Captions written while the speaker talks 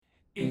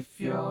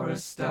If you're a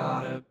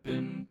startup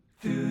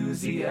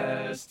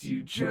enthusiast,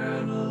 you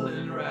journal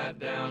and write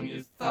down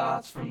your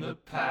thoughts from the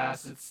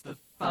past. It's the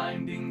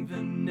Finding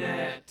the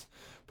Net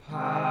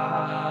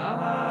podcast.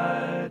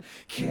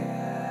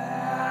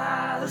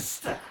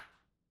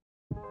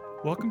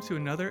 Welcome to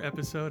another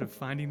episode of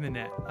Finding the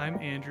Net. I'm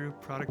Andrew,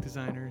 product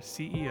designer,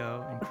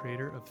 CEO, and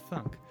creator of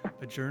Thunk,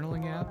 a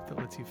journaling app that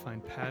lets you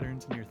find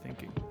patterns in your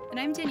thinking. And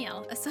I'm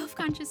Danielle, a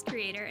self-conscious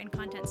creator and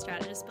content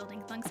strategist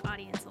building Thunk's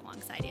audience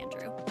alongside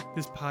Andrew.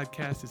 This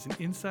podcast is an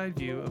inside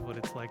view of what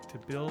it's like to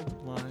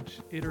build, launch,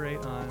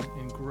 iterate on,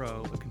 and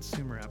grow a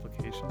consumer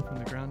application from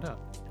the ground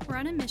up. We're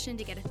on a mission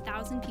to get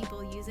 1,000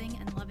 people using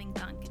and loving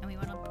Thunk, and we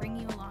want to bring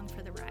you along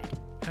for the ride.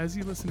 As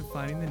you listen to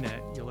Finding the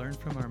Net, you'll learn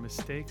from our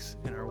mistakes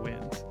and our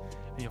wins,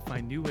 and you'll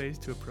find new ways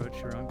to approach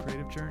your own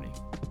creative journey.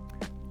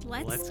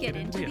 Let's get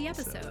into the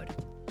episode.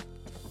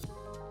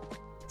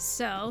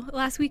 So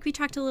last week we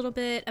talked a little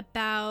bit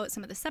about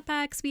some of the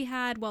setbacks we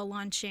had while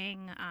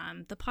launching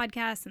the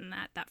podcast and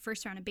that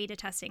first round of beta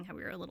testing, how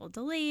we were a little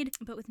delayed.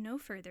 But with no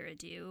further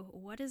ado,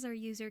 what is our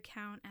user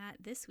count at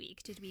this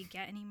week? Did we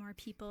get any more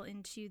people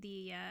into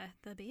the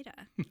beta?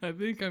 I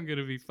think I'm going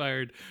to be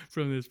fired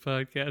from this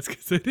podcast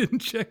because I didn't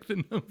check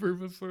the number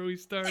before we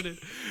started.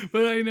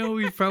 But I know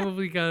we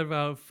probably got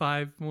about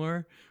 5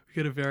 more. We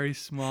got a very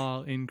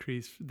small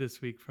increase this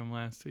week from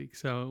last week.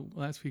 So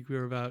last week we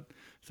were about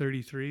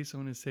 33. So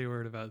I'm going to say we're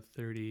at about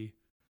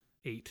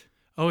 38.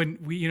 Oh, and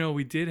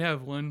we did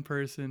have one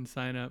person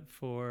sign up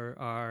for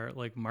our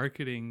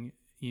marketing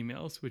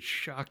emails, which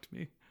shocked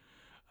me.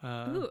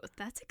 Ooh,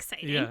 that's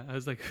exciting. Yeah, I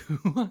was like, who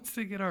wants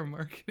to get our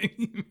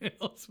marketing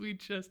emails? We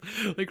just,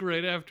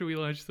 right after we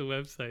launched the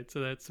website. So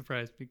that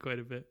surprised me quite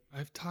a bit.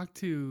 I've talked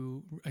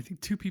to, I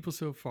think, 2 people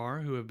so far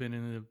who have been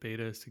in the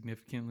beta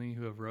significantly,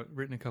 who have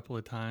written a couple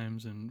of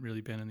times and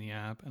really been in the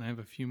app. And I have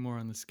a few more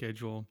on the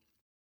schedule.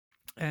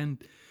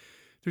 And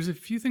there's a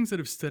few things that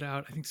have stood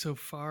out. I think so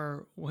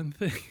far, one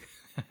thing,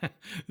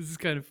 this is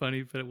kind of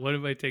funny, but one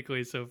of my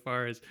takeaways so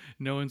far is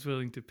no one's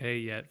willing to pay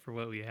yet for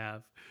what we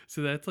have.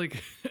 So that's a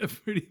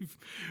pretty,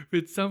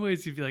 in some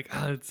ways you'd be like,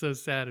 oh, it's so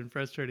sad and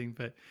frustrating,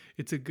 but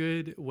it's a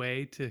good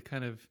way to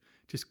kind of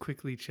just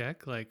quickly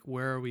check,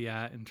 where are we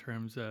at in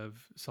terms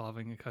of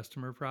solving a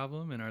customer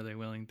problem, and are they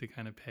willing to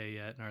kind of pay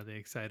yet, and are they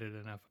excited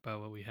enough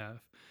about what we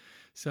have?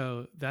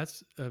 So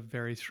that's a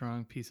very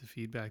strong piece of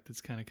feedback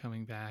that's kind of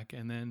coming back.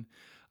 And then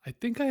I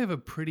think I have a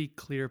pretty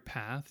clear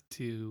path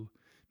to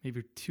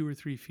maybe 2 or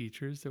 3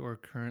 features that we're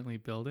currently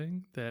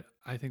building that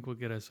I think will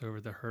get us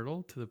over the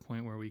hurdle to the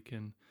point where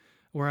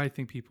I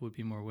think people would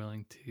be more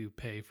willing to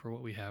pay for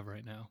what we have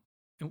right now.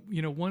 And,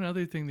 one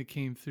other thing that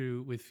came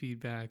through with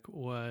feedback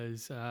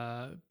was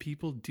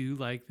people do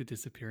like the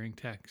disappearing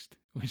text,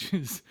 which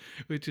is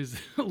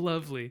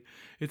lovely.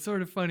 It's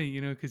sort of funny,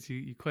 because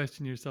you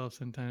question yourself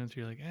sometimes.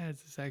 You're like,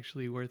 is this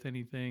actually worth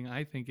anything?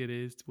 I think it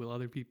is. Will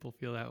other people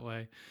feel that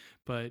way?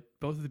 But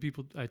both of the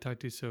people I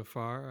talked to so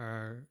far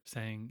are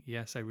saying,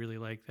 yes, I really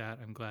like that.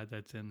 I'm glad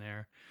that's in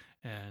there.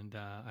 And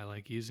I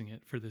like using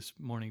it for this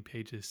morning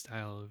pages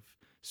style of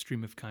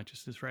stream of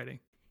consciousness writing.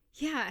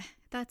 Yeah,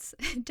 that's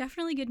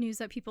definitely good news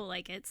that people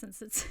like it,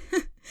 since it's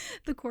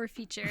the core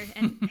feature.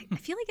 And I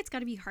feel like it's got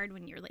to be hard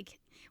when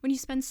when you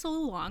spend so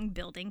long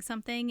building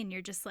something and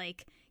you're just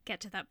get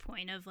to that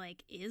point of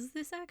is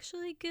this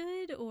actually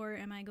good, or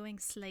am I going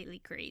slightly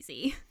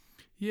crazy?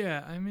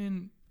 Yeah, I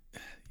mean,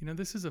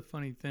 this is a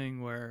funny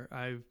thing where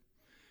I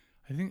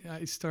think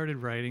I started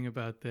writing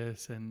about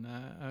this, and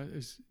I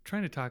was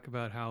trying to talk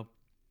about how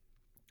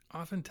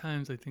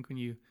oftentimes I think when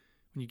you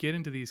get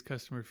into these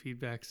customer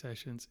feedback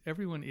sessions,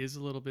 everyone is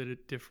a little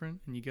bit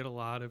different, and you get a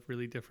lot of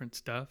really different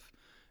stuff.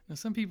 Now,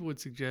 some people would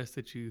suggest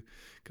that you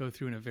go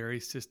through in a very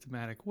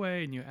systematic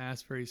way and you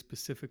ask very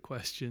specific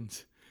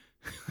questions.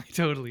 I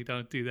totally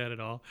don't do that at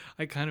all.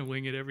 I kind of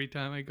wing it every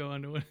time I go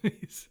onto one of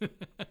these.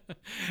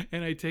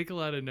 And I take a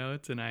lot of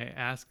notes and I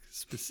ask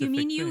specific You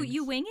mean things.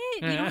 you wing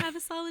it? You don't have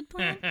a solid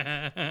plan?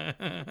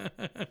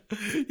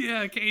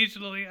 Yeah,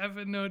 occasionally I've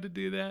been known to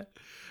do that.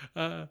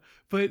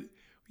 But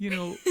you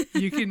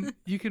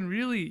can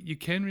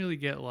really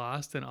get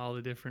lost in all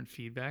the different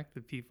feedback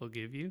that people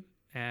give you,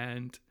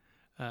 and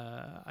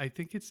I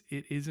think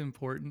it is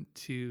important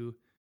to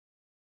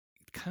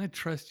kind of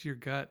trust your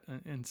gut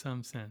in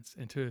some sense,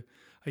 and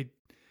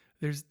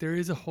there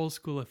is a whole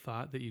school of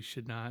thought that you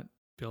should not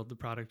build the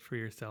product for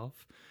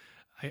yourself.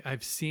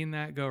 I've seen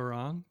that go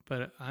wrong,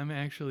 but I'm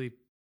actually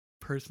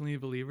personally a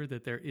believer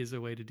that there is a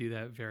way to do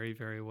that very,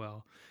 very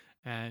well,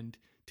 and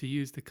to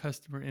use the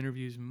customer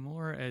interviews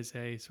more as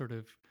a sort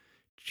of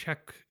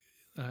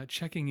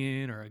checking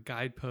in or a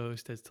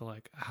guidepost as to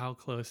how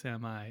close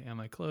am I?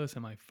 Am I close?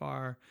 Am I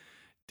far?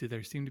 Do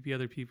there seem to be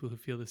other people who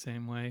feel the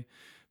same way?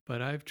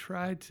 But I've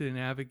tried to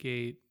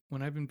navigate,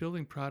 when I've been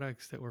building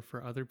products that were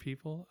for other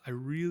people, I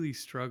really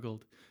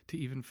struggled to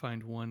even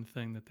find one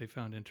thing that they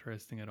found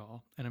interesting at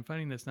all. And I'm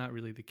finding that's not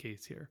really the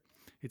case here.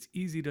 It's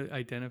easy to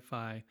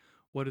identify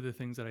what are the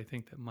things that I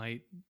think that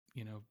might,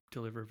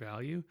 deliver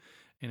value.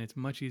 And it's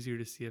much easier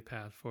to see a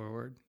path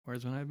forward.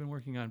 Whereas when I've been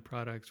working on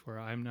products where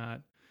I'm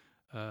not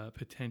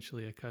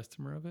potentially a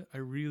customer of it, I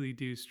really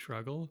do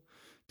struggle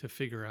to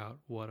figure out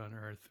what on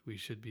earth we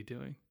should be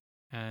doing.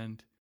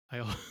 And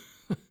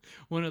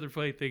one other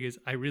funny thing is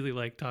I really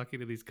like talking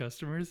to these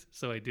customers,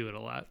 so I do it a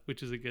lot,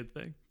 which is a good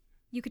thing.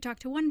 You could talk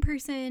to one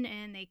person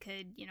and they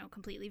could,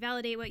 completely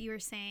validate what you were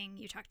saying.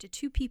 You talk to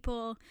two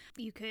people,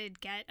 you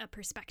could get a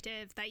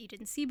perspective that you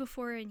didn't see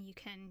before and you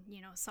can,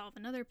 solve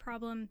another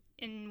problem.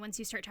 And once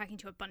you start talking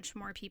to a bunch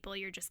more people,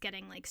 you're just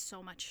getting like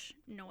so much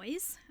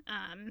noise.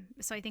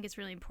 So I think it's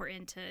really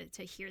important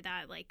to hear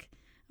that, like,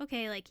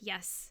 okay, like,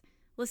 yes,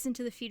 listen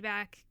to the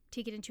feedback,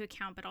 take it into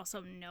account, but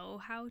also know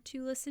how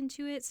to listen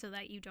to it so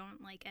that you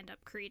don't like end up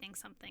creating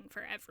something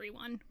for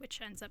everyone, which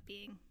ends up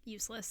being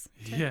useless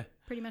to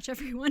pretty much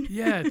everyone.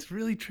 Yeah, it's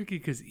really tricky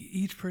because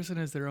each person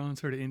has their own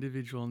sort of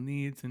individual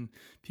needs, and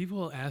people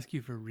will ask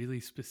you for really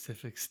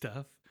specific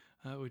stuff,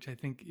 which I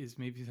think is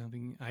maybe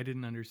something I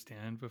didn't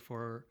understand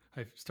before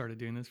I started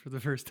doing this for the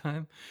first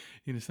time.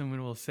 Someone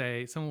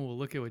will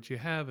look at what you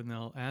have and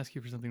they'll ask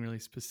you for something really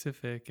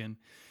specific, and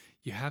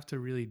you have to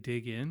really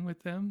dig in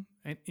with them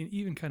and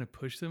even kind of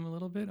push them a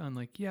little bit on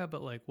like, yeah,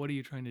 but like, what are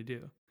you trying to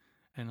do?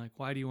 And like,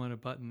 why do you want a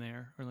button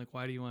there? Or like,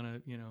 why do you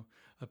want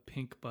a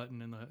pink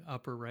button in the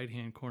upper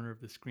right-hand corner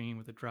of the screen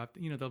with a drop?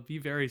 They'll be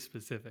very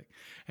specific,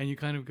 and you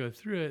kind of go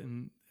through it.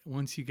 And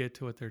once you get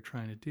to what they're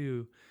trying to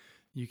do,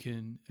 you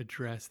can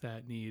address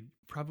that need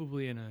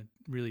probably in a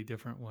really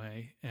different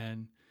way.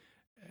 And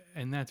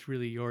that's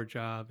really your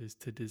job, is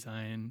to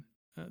design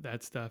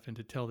that stuff and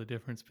to tell the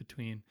difference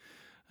between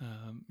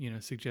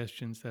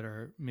suggestions that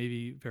are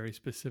maybe very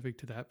specific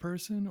to that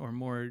person or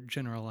more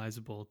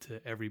generalizable to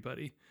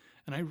everybody.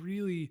 And I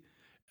really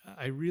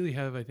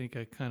have, I think,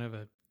 a kind of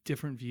a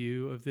different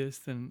view of this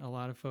than a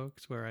lot of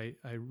folks, where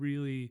I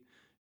really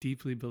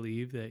deeply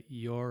believe that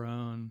your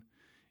own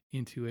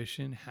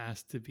intuition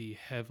has to be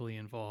heavily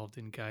involved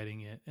in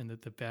guiding it, and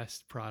that the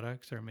best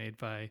products are made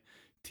by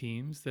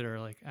teams that are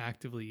like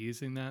actively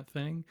using that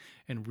thing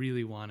and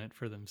really want it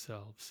for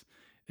themselves.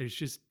 It's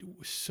just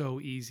so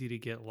easy to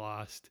get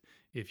lost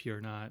if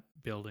you're not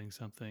building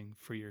something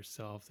for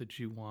yourself that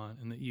you want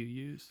and that you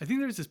use. I think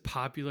there's this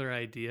popular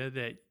idea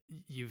that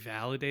you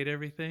validate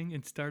everything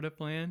in startup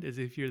land as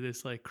if you're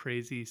this like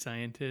crazy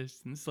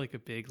scientist, and this is like a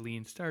big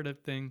lean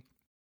startup thing.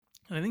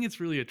 And I think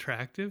it's really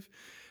attractive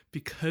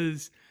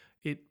because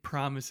it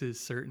promises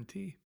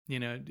certainty.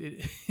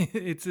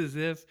 It's as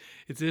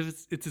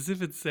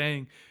if it's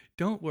saying,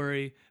 don't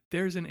worry,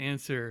 there's an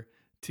answer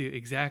to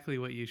exactly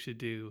what you should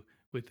do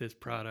with this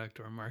product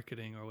or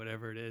marketing or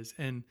whatever it is.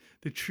 And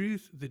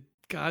the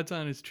God's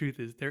honest truth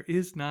is there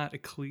is not a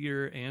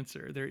clear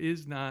answer. There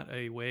is not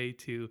a way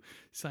to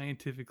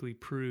scientifically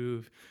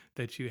prove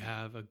that you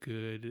have a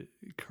good,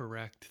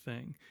 correct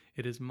thing.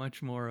 It is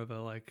much more of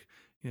a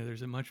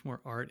there's a much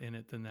more art in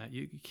it than that.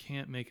 You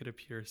can't make it a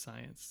pure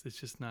science. It's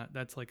just not,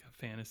 that's like a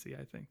fantasy,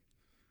 I think.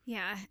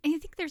 Yeah. And I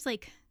think there's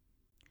like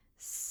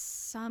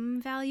some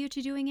value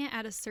to doing it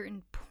at a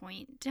certain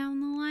point down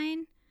the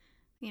line.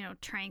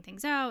 Trying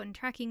things out and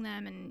tracking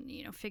them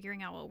and,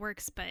 figuring out what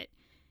works. But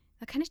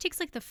that kind of takes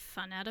like the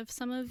fun out of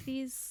some of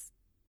these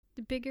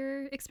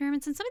bigger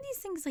experiments. And some of these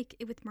things, like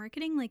with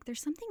marketing, like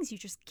there's some things you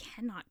just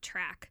cannot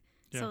track.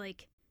 Yeah. So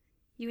like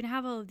you can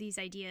have all of these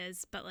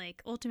ideas, but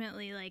like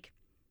ultimately, like,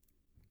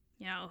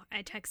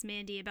 I text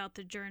Mandy about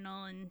the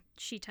journal and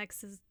she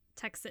texts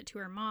it to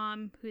her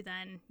mom, who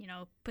then,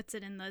 puts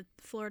it in the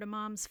Florida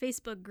Moms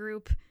Facebook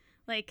group.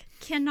 Like,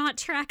 cannot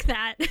track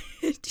that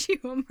to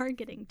a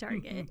marketing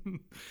target.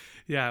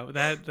 Yeah,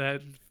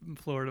 that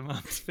Florida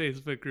Moms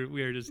Facebook group,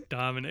 we are just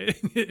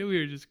dominating it. We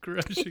are just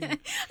crushing it.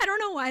 I don't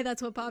know why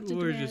that's what popped into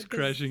my head. We're just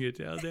crushing it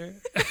down there.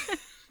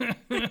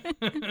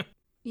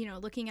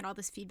 Looking at all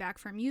this feedback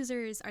from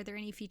users, are there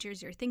any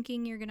features you're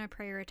thinking you're going to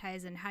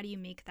prioritize, and how do you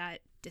make that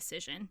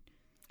decision?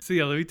 So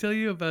yeah, let me tell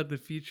you about the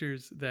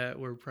features that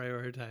we're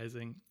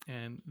prioritizing,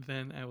 and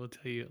then I will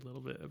tell you a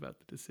little bit about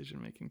the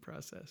decision-making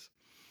process.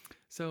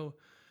 So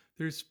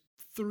there's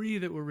 3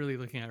 that we're really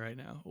looking at right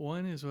now.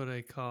 One is what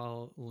I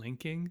call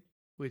linking,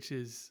 which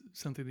is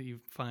something that you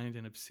find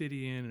in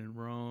Obsidian and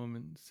Roam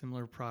and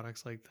similar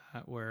products like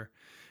that, where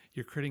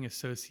you're creating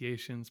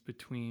associations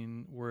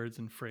between words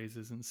and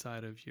phrases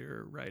inside of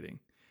your writing.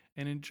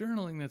 And in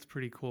journaling, that's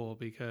pretty cool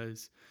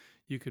because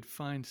you could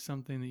find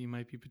something that you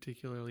might be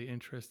particularly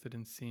interested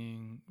in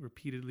seeing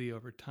repeatedly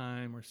over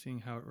time, or seeing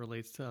how it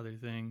relates to other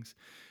things.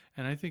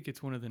 And I think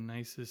it's one of the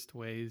nicest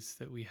ways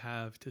that we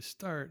have to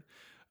start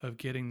of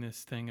getting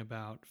this thing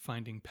about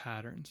finding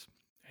patterns.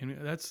 And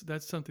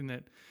that's something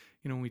that,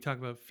 when we talk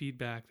about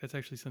feedback, that's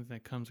actually something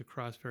that comes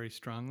across very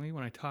strongly.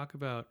 When I talk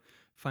about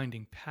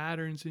finding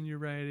patterns in your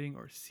writing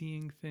or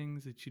seeing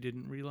things that you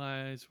didn't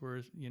realize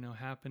were,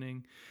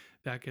 happening,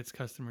 that gets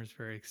customers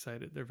very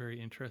excited. They're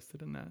very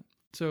interested in that.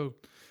 So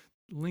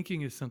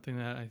linking is something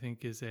that I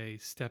think is a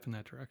step in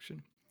that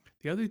direction.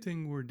 The other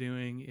thing we're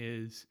doing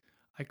is,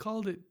 I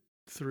called it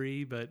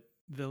 3, but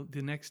the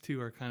next 2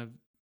 are kind of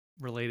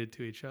related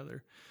to each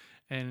other.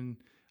 And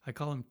I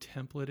call them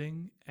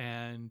templating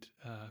and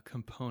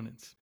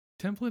components.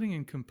 Templating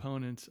and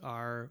components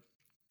are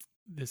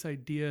this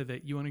idea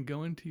that you want to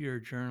go into your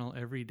journal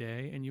every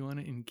day and you want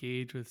to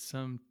engage with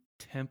some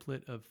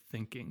template of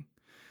thinking.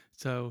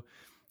 So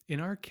in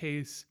our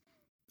case,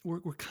 we're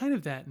kind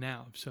of that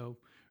now. So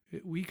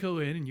we go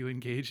in and you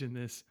engage in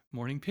this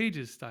morning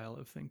pages style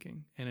of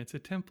thinking, and it's a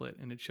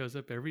template and it shows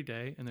up every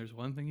day. And there's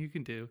one thing you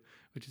can do,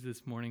 which is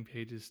this morning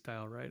pages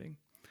style writing.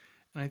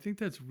 And I think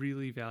that's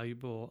really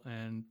valuable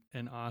and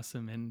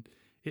awesome. And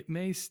it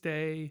may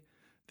stay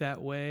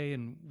that way,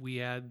 and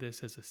we add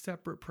this as a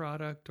separate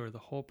product, or the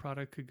whole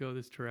product could go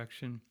this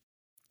direction.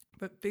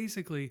 But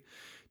basically,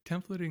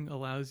 templating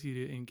allows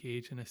you to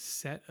engage in a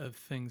set of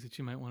things that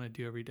you might want to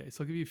do every day.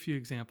 So I'll give you a few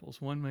examples.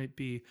 One might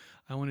be,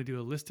 I want to do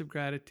a list of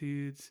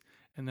gratitudes,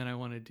 and then I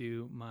want to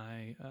do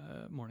my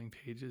morning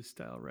pages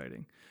style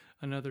writing.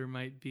 Another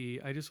might be,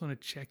 I just want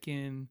to check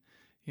in,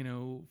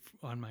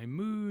 on my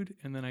mood,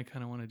 and then I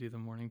kind of want to do the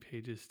morning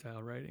pages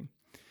style writing.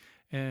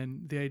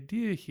 And the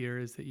idea here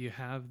is that you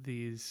have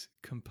these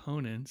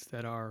components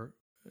that are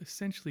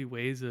essentially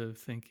ways of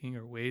thinking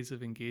or ways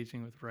of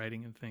engaging with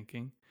writing and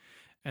thinking,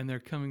 and they're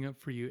coming up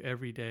for you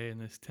every day in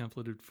this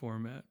templated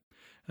format.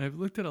 And I've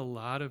looked at a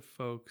lot of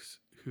folks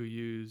who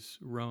use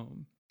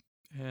Roam,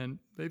 and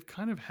they've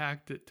kind of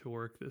hacked it to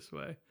work this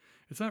way.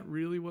 It's not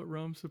really what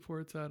Roam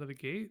supports out of the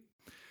gate,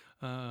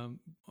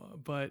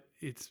 but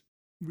it's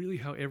really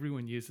how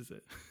everyone uses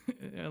it.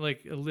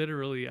 Like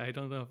literally, I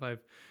don't know if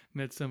I've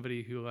met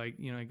somebody who I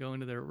go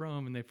into their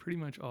Roam and they pretty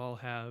much all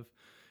have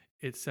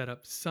it set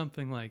up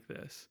something like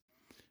this.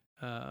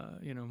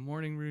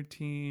 Morning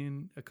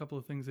routine, a couple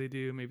of things they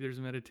do. Maybe there's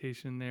a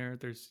meditation there.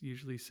 There's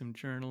usually some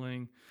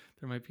journaling.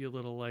 There might be a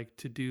little like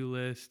to-do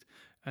list.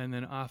 And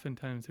then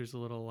oftentimes there's a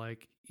little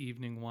like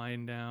evening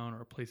wind down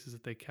or places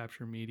that they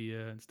capture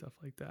media and stuff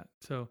like that.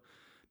 So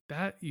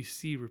that you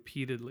see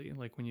repeatedly,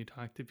 like when you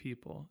talk to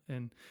people.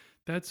 And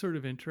that's sort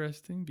of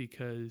interesting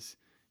because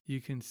you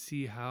can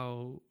see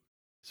how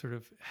sort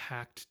of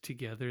hacked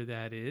together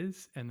that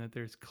is, and that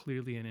there's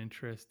clearly an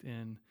interest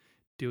in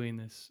doing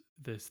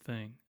this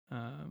thing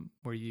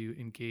where you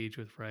engage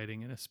with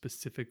writing in a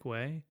specific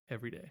way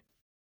every day.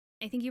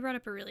 I think you brought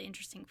up a really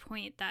interesting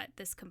point that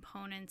this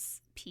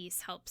components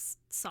piece helps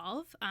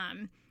solve.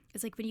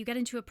 It's like when you get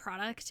into a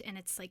product and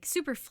it's like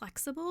super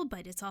flexible,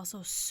 but it's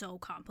also so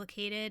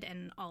complicated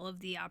and all of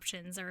the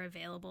options are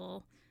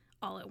available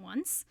all at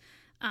once.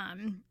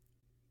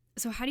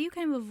 So how do you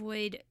kind of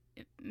avoid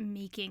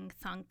making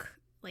Thunk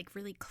like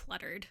really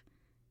cluttered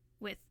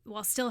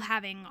while still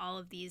having all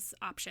of these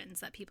options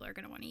that people are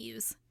going to want to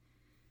use?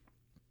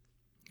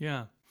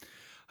 Yeah,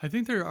 I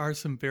think there are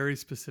some very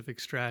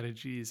specific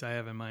strategies I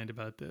have in mind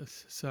about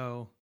this.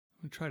 So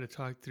I'm going to try to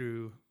talk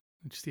through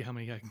and see how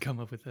many I can come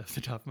up with off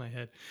the top of my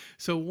head.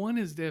 So one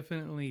is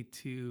definitely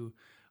to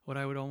what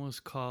I would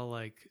almost call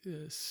like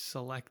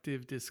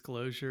selective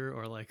disclosure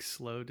or like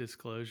slow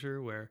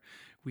disclosure, where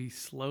we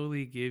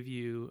slowly give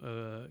you,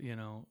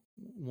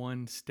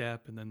 one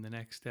step and then the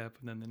next step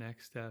and then the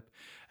next step.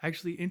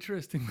 Actually,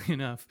 interestingly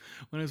enough,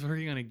 when I was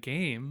working on a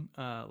game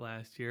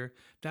last year,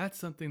 that's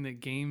something that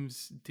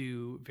games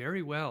do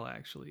very well,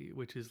 actually,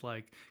 which is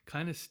like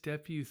kind of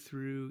step you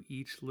through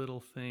each little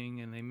thing.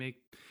 And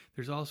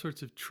there's all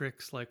sorts of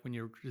tricks, like when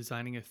you're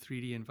designing a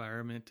 3D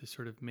environment, to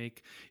sort of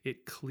make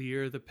it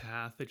clear the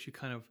path that you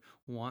kind of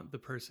want the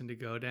person to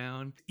go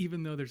down.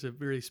 Even though there's a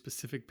very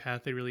specific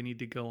path they really need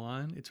to go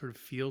on, it sort of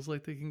feels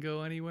like they can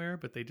go anywhere,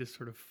 but they just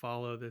sort of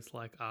follow this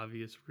like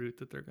obvious route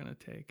that they're going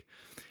to take.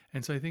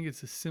 And so I think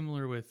it's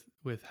similar with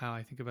how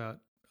I think about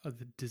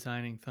the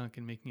designing Thunk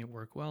and making it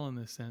work well in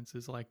this sense,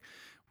 is like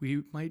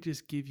we might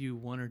just give you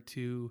one or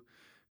two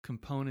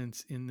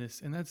components in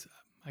this. And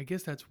I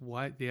guess that's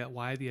why the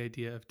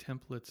idea of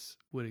templates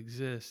would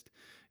exist,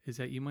 is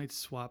that you might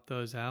swap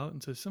those out.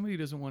 And so somebody who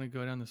doesn't want to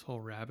go down this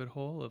whole rabbit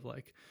hole of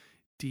like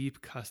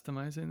deep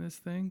customizing this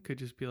thing could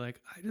just be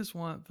like, I just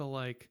want the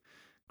like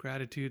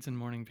gratitudes and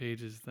morning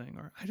pages thing,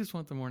 or I just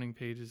want the morning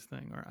pages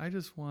thing, or I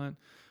just want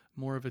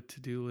more of a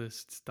to-do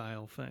list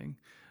style thing.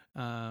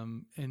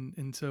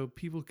 And so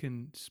people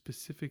can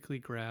specifically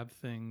grab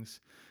things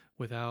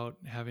without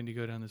having to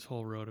go down this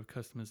whole road of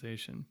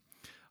customization.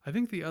 I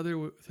think the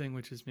other thing,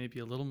 which is maybe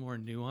a little more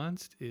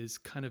nuanced, is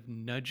kind of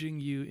nudging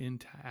you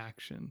into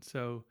action.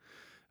 So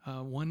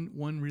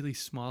one really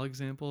small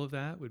example of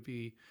that would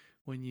be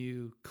when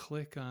you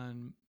click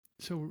on,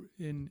 so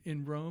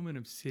in Roam and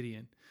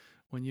Obsidian,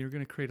 when you're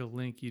going to create a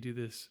link, you do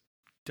this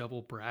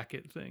double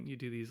bracket thing. You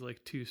do these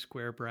like 2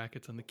 square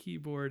brackets on the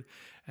keyboard,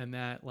 and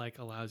that like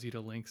allows you to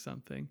link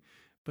something.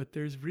 But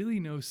there's really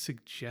no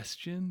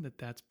suggestion that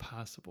that's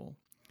possible.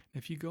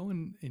 If you go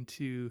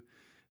into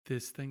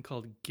this thing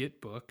called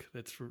Gitbook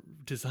that's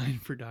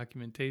designed for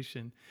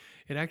documentation,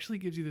 it actually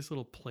gives you this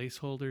little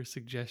placeholder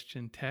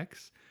suggestion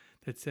text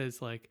that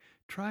says like,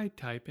 try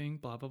typing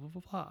blah, blah, blah,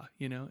 blah, blah,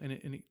 and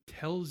it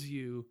tells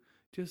you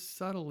just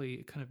subtly,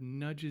 it kind of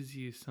nudges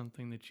you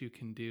something that you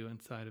can do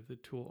inside of the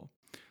tool.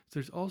 So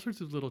there's all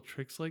sorts of little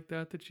tricks like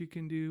that you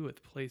can do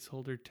with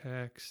placeholder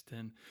text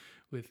and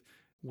with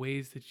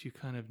ways that you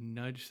kind of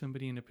nudge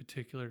somebody in a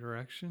particular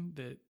direction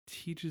that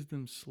teaches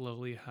them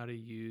slowly how to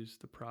use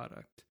the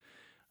product.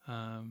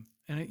 And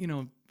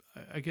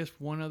I guess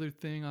one other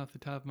thing off the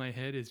top of my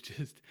head is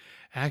just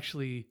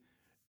actually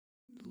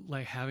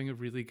like having a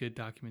really good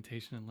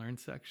documentation and learn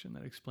section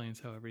that explains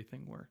how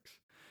everything works.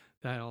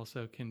 That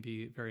also can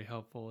be very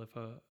helpful if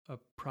a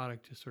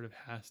product just sort of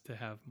has to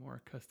have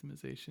more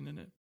customization in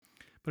it.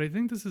 But I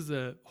think this is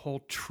a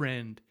whole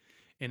trend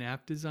in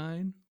app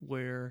design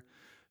where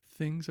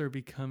things are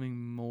becoming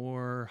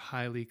more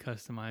highly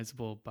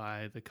customizable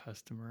by the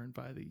customer and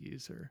by the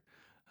user.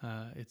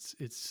 It's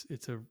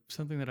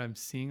something that I'm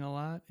seeing a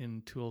lot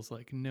in tools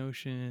like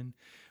Notion,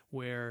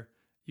 where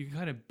you can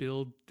kind of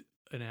build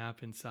an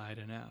app inside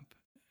an app.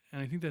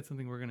 And I think that's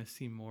something we're going to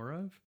see more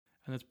of.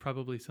 And that's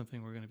probably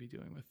something we're going to be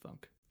doing with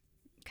Thunk.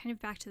 Kind of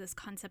back to this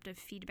concept of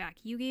feedback.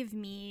 You gave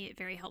me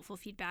very helpful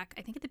feedback,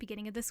 I think at the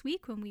beginning of this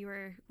week when we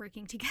were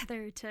working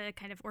together to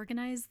kind of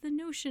organize the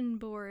Notion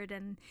board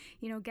and,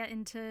 get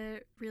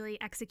into really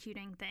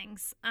executing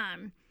things.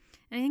 And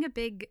I think a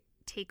big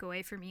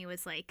takeaway for me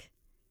was like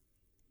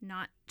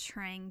not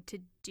trying to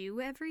do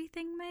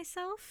everything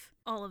myself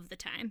all of the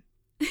time.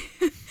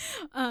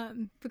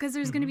 Because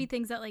there's going to be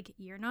things that like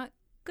you're not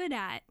good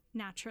at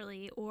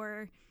naturally,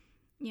 or,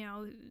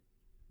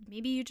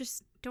 maybe you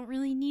just don't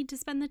really need to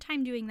spend the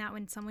time doing that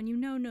when someone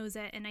knows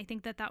it. And I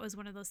think that was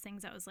one of those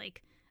things that was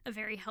like a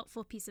very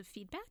helpful piece of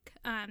feedback.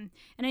 And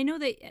I know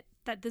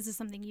that this is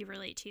something you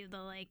relate to, the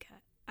like,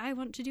 I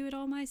want to do it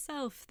all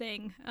myself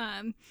thing.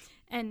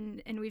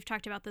 And we've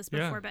talked about this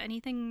before, but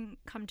anything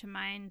come to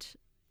mind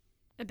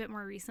a bit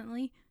more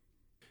recently?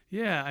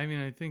 Yeah, I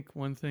mean, I think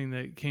one thing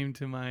that came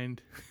to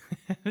mind,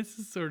 this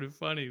is sort of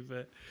funny,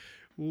 but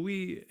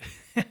I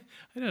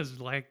know it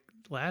was like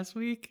last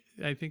week,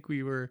 I think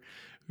we were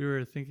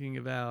thinking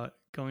about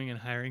going and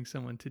hiring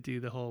someone to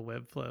do the whole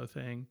Webflow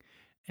thing.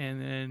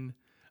 And then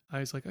I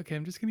was like, okay,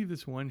 I'm just gonna give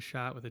this one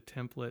shot with a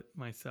template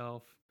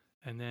myself.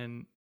 And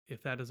then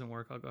if that doesn't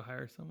work, I'll go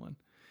hire someone.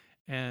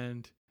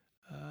 And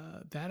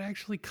that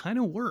actually kind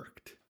of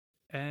worked.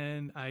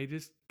 And I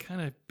just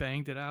kind of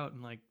banged it out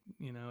in like,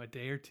 a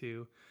day or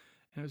two.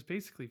 And it was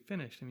basically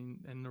finished. I mean,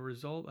 and the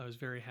result I was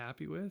very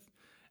happy with.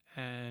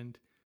 And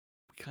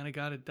we kind of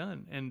got it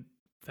done. And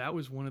that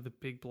was one of the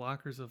big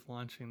blockers of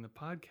launching the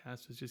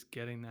podcast, was just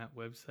getting that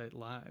website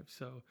live.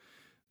 So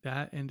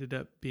that ended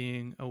up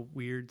being a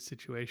weird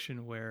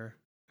situation where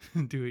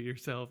do it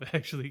yourself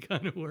actually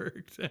kind of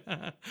worked.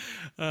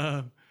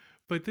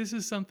 But this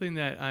is something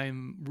that I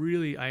am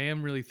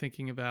really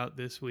thinking about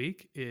this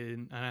week.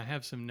 And I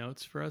have some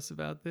notes for us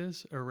about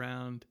this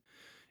around,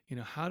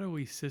 how do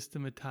we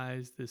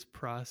systematize this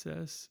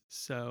process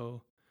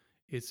so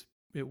it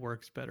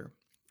works better?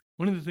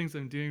 One of the things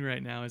I'm doing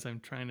right now is I'm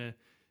trying to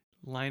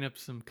line up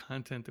some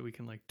content that we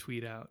can like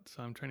tweet out.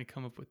 So I'm trying to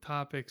come up with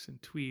topics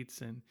and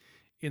tweets. And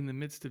in the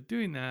midst of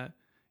doing that,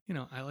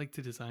 I like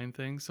to design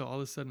things. So all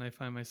of a sudden I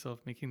find myself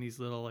making these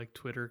little like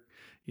Twitter,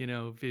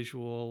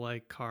 visual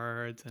like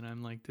cards, and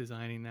I'm like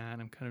designing that.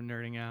 And I'm kind of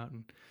nerding out.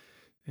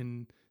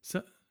 And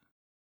so,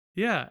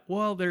 yeah,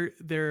 well,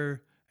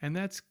 and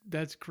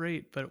that's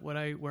great. But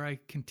where I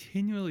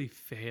continually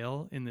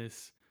fail in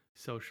this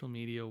social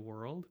media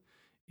world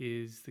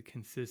is the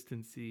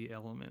consistency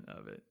element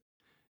of it.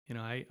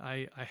 I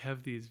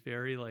have these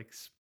very like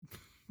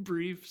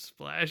brief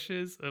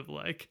splashes of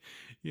like,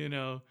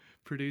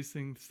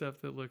 producing stuff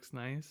that looks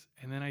nice,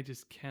 and then I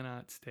just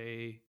cannot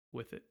stay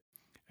with it.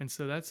 And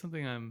so that's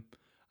something I'm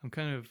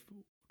kind of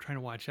trying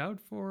to watch out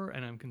for,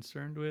 and I'm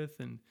concerned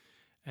with,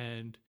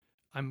 and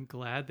I'm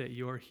glad that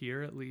you're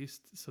here at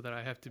least, so that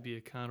I have to be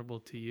accountable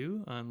to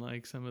you on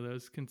like some of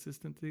those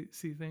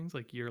consistency things,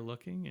 like you're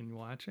looking and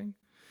watching.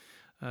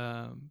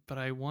 But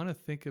I want to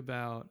think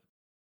about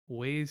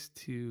ways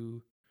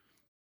to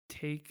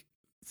take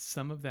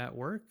some of that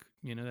work,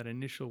 that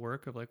initial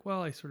work of like,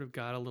 well, I sort of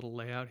got a little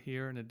layout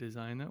here and a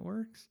design that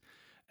works,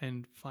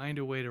 and find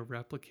a way to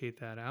replicate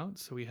that out.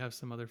 So we have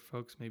some other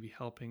folks maybe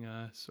helping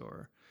us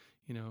or,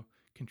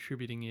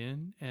 contributing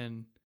in.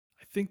 And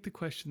I think the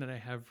question that I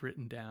have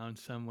written down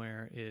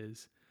somewhere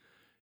is,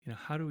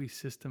 how do we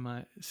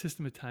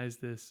systematize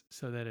this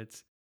so that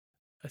it's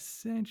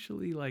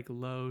essentially like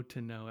low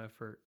to no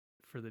effort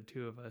for the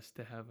two of us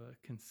to have a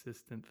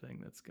consistent thing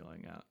that's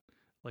going out,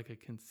 like a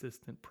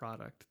consistent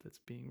product that's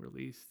being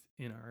released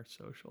in our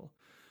social.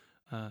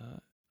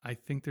 I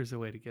think there's a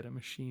way to get a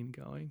machine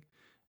going,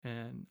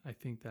 and I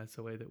think that's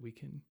a way that we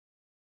can,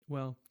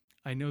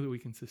 I know that we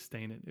can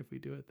sustain it if we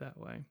do it that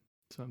way.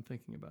 So I'm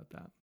thinking about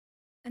that.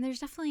 And there's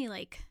definitely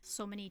like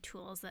so many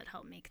tools that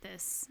help make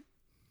this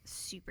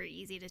super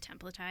easy to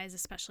templatize,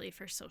 especially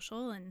for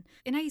social. And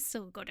I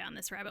still go down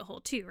this rabbit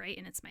hole too, right?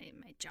 And it's my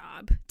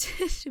job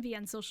to be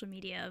on social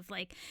media, of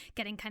like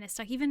getting kind of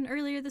stuck. Even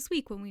earlier this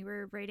week when we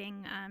were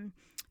writing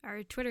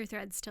our Twitter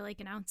threads to like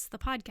announce the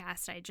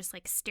podcast, I just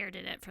like stared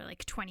at it for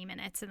like 20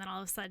 minutes. And then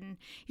all of a sudden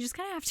you just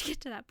kind of have to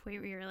get to that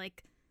point where you're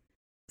like,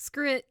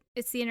 screw it.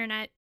 It's the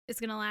internet. It's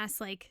going to last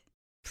like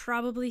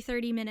probably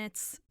 30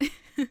 minutes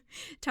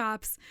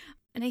tops.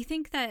 And I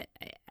think that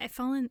I've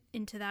fallen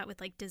into that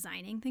with like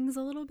designing things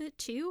a little bit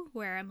too,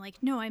 where I'm like,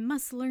 no, I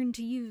must learn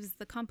to use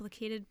the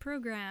complicated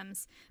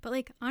programs. But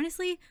like,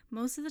 honestly,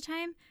 most of the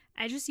time,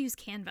 I just use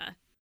Canva.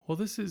 Well,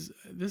 this is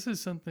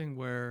something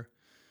where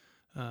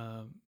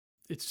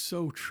it's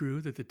so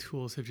true that the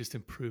tools have just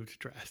improved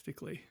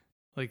drastically.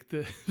 Like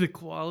the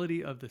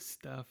quality of the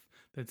stuff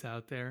that's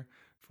out there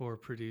for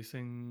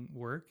producing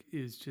work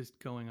is just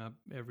going up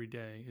every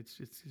day. It's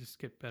just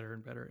get better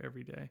and better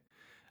every day.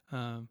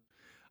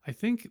 I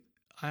think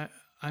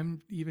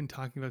I'm even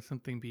talking about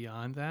something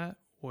beyond that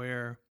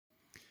where,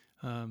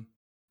 so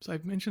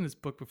I've mentioned this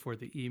book before,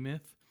 The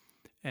E-Myth,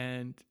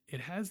 and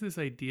it has this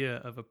idea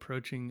of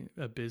approaching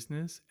a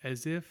business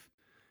as if,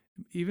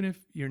 even if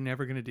you're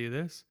never going to do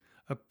this,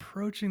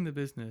 approaching the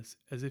business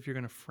as if you're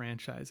going to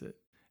franchise it,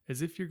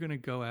 as if you're going to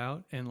go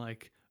out and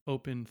like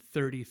open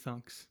 30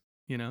 thunks,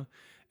 you know?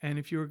 And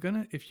if your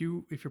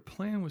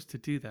plan was to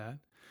do that,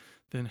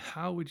 then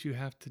how would you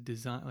have to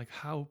design, like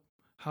how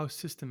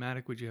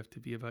systematic would you have to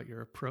be about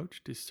your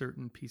approach to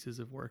certain pieces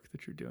of work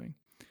that you're doing?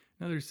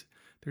 Now there's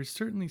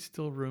certainly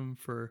still room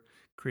for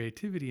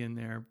creativity in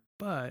there,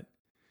 but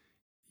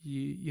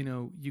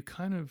you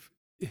kind of,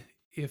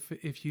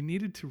 if you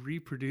needed to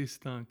reproduce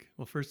thunk,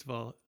 well, first of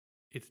all,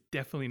 it's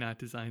definitely not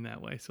designed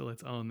that way. So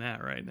let's own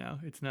that right now.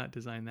 It's not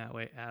designed that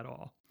way at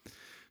all.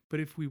 But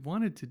if we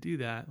wanted to do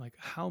that, like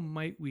how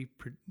might we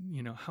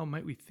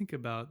think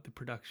about the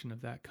production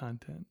of that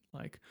content?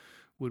 Like,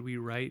 would we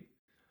write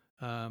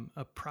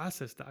a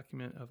process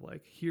document of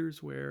like,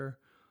 here's where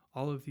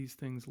all of these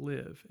things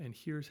live, and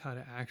here's how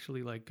to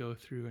actually like go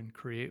through and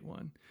create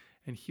one,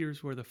 and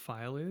here's where the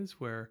file is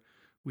where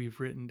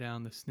we've written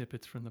down the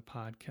snippets from the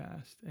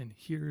podcast, and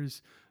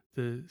here's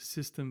the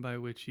system by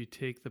which you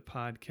take the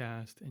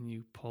podcast and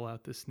you pull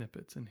out the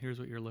snippets, and here's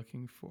what you're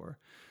looking for,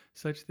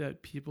 such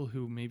that people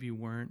who maybe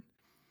weren't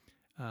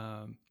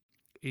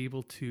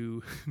able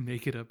to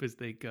make it up as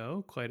they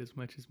go quite as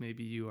much as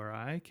maybe you or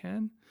I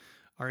can,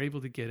 are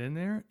able to get in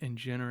there and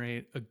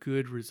generate a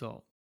good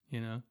result, you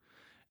know?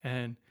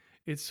 And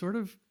it's sort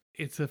of,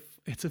 it's a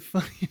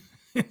funny,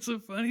 it's a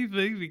funny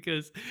thing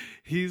because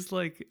he's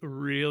like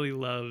really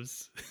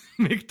loves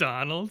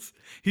McDonald's.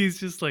 He's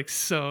just like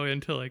so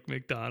into like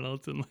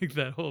McDonald's and like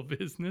that whole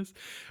business.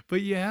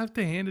 But you have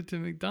to hand it to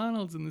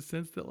McDonald's in the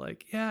sense that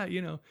like, yeah,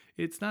 you know,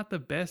 it's not the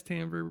best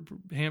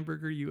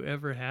hamburger you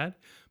ever had,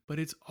 but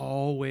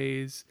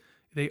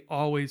they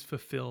always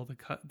fulfill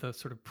the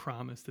sort of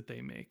promise that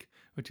they make,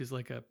 which is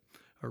like a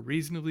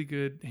reasonably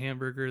good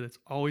hamburger that's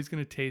always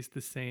going to taste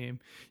the same.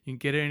 You can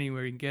get it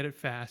anywhere, you can get it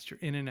fast, you're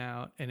in and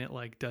out, and it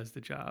like does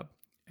the job.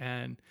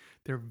 And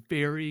they're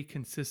very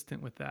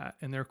consistent with that,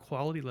 and their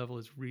quality level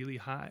is really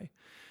high.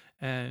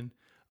 And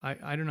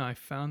I don't know, I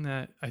found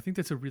that, I think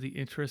that's a really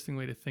interesting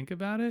way to think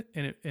about it,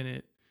 and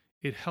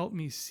it helped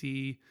me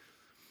see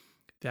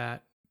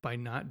that by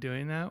not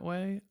doing that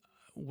way,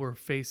 we're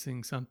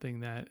facing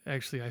something that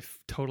actually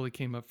totally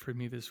came up for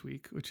me this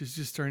week, which is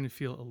just starting to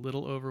feel a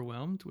little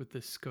overwhelmed with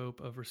the scope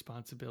of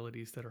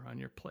responsibilities that are on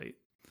your plate.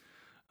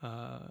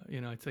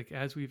 It's like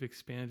as we've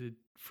expanded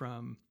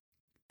from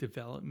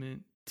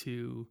development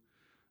to,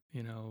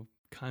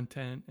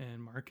 content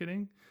and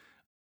marketing,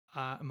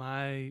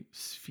 my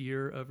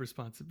sphere of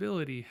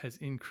responsibility has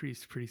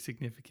increased pretty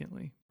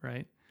significantly,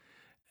 right?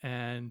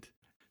 And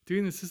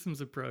doing the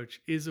systems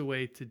approach is a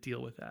way to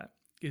deal with that.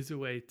 Is a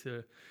way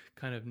to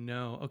kind of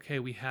know, okay,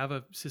 we have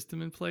a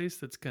system in place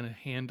that's going to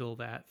handle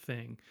that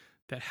thing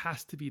that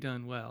has to be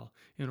done well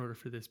in order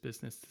for this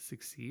business to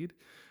succeed.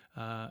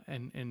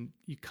 And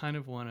you kind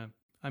of want to,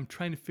 I'm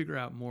trying to figure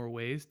out more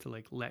ways to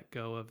like let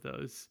go of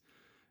those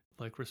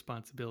like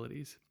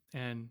responsibilities.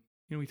 And,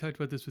 we talked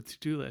about this with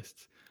to-do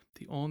lists.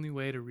 The only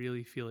way to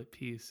really feel at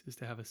peace is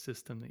to have a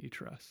system that you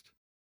trust,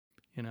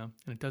 and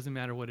it doesn't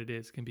matter what it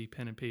is. It can be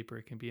pen and paper.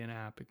 It can be an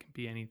app. It can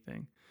be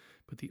anything.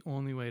 But the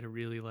only way to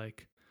really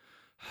like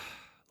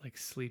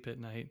sleep at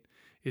night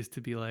is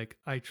to be like,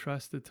 I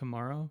trust that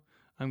tomorrow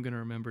I'm going to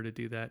remember to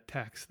do that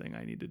tax thing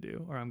I need to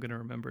do, or I'm going to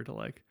remember to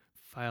like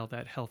file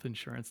that health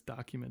insurance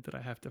document that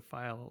I have to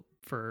file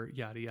for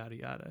yada, yada,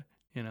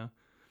 yada.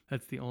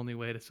 That's the only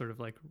way to sort of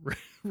like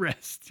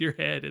rest your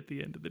head at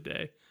the end of the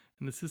day.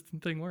 And the system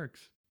thing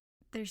works.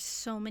 There's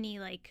so many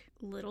like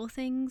little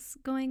things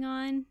going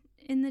on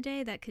in the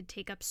day that could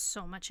take up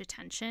so much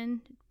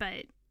attention,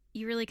 but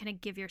you really kind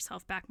of give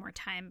yourself back more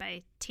time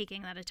by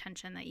taking that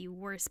attention that you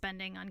were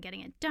spending on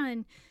getting it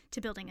done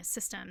to building a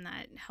system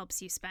that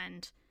helps you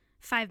spend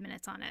 5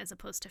 minutes on it as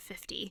opposed to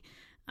 50.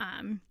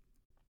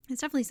 It's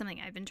definitely something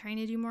I've been trying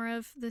to do more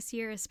of this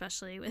year,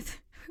 especially with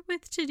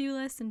to-do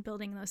lists and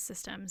building those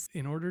systems.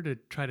 In order to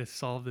try to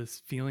solve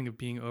this feeling of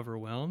being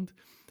overwhelmed,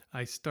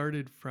 I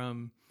started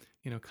from,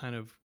 kind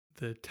of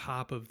the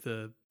top of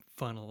the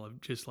funnel of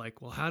just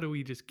like, well, how do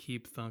we just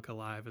keep Thunk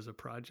alive as a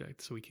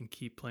project so we can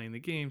keep playing the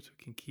games,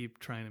 we can keep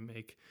trying to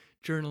make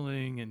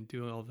journaling and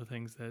do all the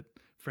things that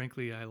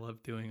frankly I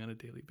love doing on a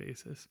daily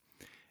basis.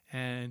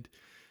 And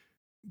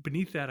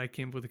beneath that, I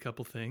came up with a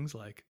couple things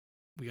like,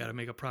 we got to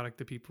make a product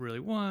that people really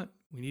want.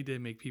 We need to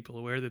make people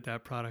aware that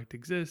that product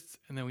exists.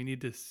 And then we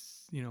need to,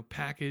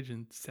 package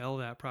and sell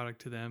that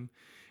product to them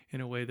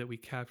in a way that we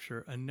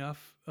capture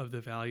enough of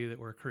the value that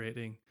we're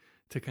creating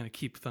to kind of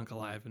keep Thunk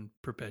alive and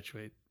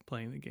perpetuate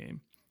playing the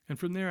game. And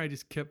from there, I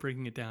just kept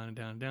breaking it down and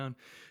down and down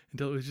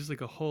until it was just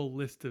like a whole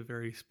list of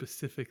very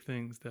specific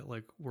things that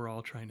like we're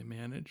all trying to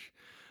manage.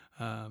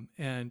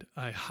 And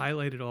I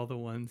highlighted all the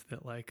ones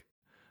that like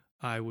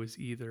I was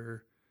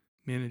either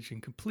managing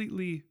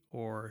completely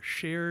or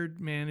shared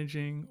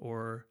managing,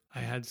 or I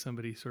had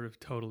somebody sort of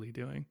totally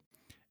doing.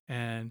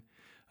 And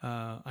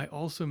I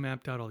also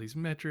mapped out all these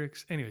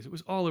metrics. Anyways, it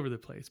was all over the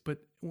place. But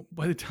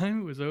by the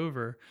time it was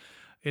over,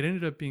 it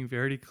ended up being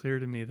very clear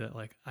to me that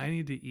like I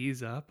need to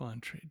ease up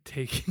on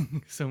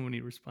taking so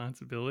many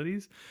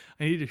responsibilities.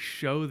 I need to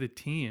show the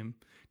team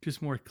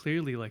just more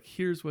clearly, like,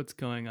 here's what's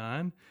going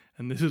on,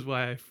 and this is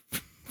why I'm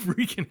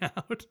freaking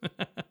out.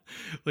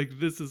 Like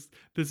this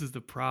is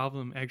the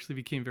problem. Actually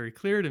became very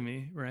clear to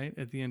me, right,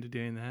 at the end of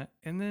doing that.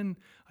 And then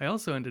I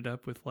also ended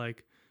up with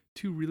like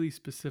 2 really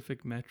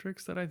specific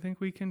metrics that I think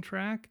we can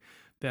track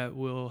that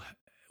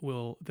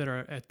that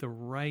are at the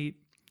right,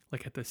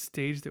 like at the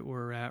stage that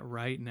we're at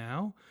right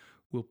now,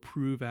 will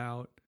prove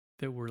out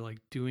that we're like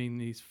doing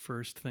these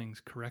first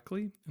things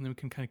correctly. And then we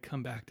can kind of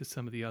come back to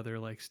some of the other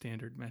like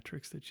standard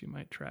metrics that you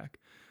might track.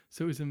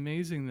 So it was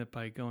amazing that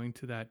by going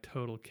to that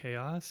total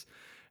chaos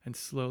and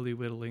slowly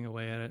whittling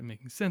away at it and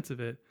making sense of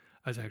it,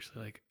 I was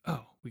actually like,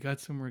 oh, we got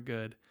somewhere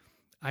good.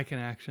 I can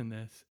action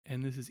this.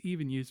 And this is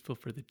even useful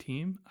for the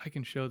team. I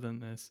can show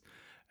them this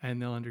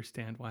and they'll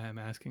understand why I'm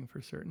asking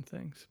for certain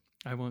things.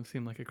 I won't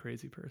seem like a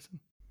crazy person.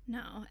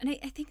 No. And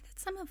I think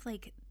that's some of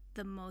like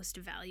the most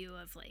value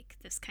of like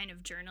this kind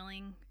of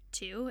journaling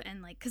too.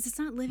 And like, cause it's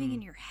not living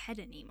in your head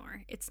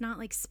anymore. It's not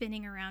like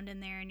spinning around in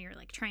there and you're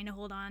like trying to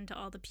hold on to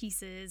all the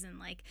pieces and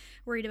like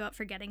worried about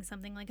forgetting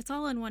something. Like it's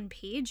all on one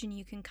page and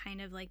you can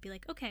kind of like be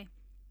like, okay,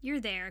 you're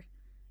there.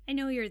 I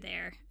know you're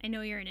there. I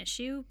know you're an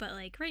issue, but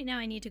like right now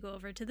I need to go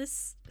over to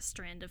this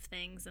strand of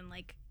things. And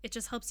like, it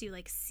just helps you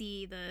like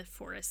see the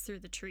forest through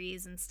the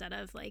trees instead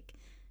of like,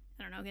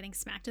 I don't know, getting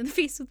smacked in the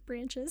face with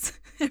branches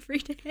every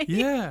day.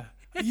 Yeah.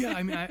 Yeah.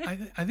 I mean,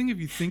 I think if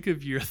you think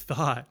of your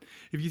thought,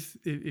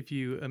 if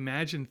you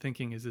imagine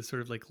thinking as this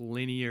sort of like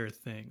linear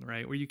thing,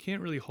 right, where you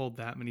can't really hold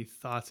that many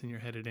thoughts in your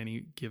head at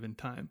any given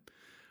time.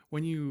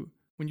 When you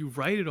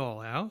write it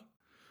all out,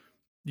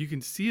 you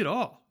can see it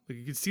all. Like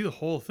you can see the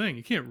whole thing.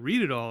 You can't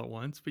read it all at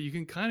once, but you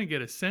can kind of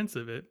get a sense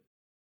of it.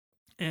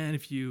 And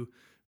if you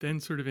then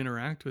sort of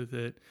interact with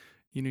it,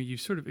 you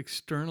sort of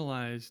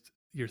externalized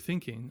your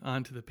thinking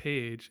onto the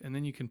page, and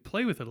then you can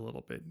play with it a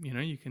little bit.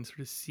 You can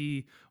sort of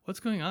see what's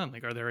going on.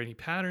 Like, are there any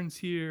patterns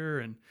here?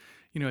 And,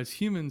 as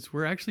humans,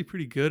 we're actually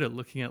pretty good at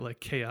looking at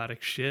like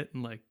chaotic shit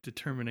and like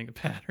determining a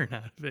pattern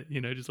out of it,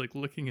 just like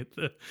looking at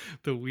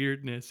the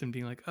weirdness and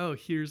being like, oh,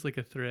 here's like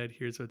a thread,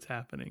 here's what's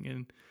happening.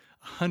 And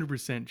 100%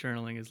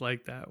 journaling is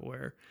like that,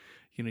 where,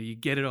 you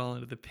get it all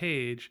into the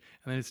page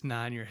and then it's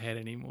not in your head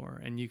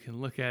anymore. And you can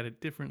look at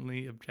it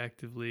differently,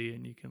 objectively,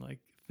 and you can like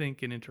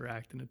think and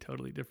interact in a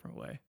totally different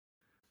way.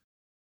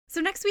 So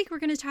next week, we're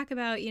going to talk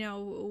about,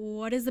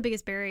 what is the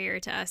biggest barrier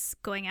to us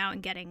going out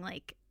and getting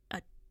like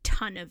a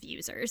ton of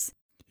users?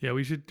 Yeah,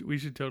 we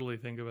should totally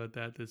think about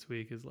that this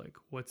week, is like,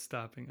 what's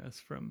stopping us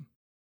from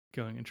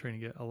going and trying to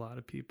get a lot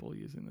of people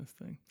using this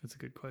thing? That's a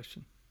good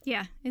question.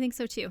 Yeah, I think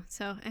so too.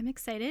 So I'm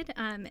excited.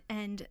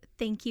 And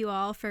thank you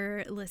all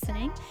for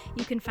listening.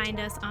 You can find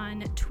us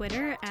on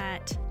Twitter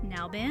at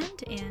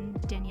Nowband, and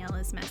Danielle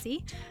is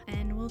Messy.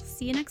 And we'll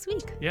see you next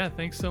week. Yeah,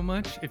 thanks so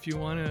much. If you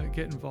want to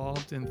get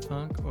involved in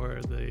Thunk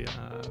or the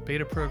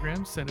beta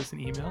program, send us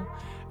an email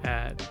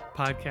at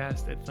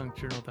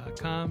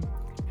podcast@thunkjournal.com,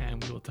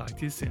 and we will talk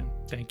to you soon.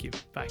 Thank you.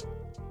 Bye.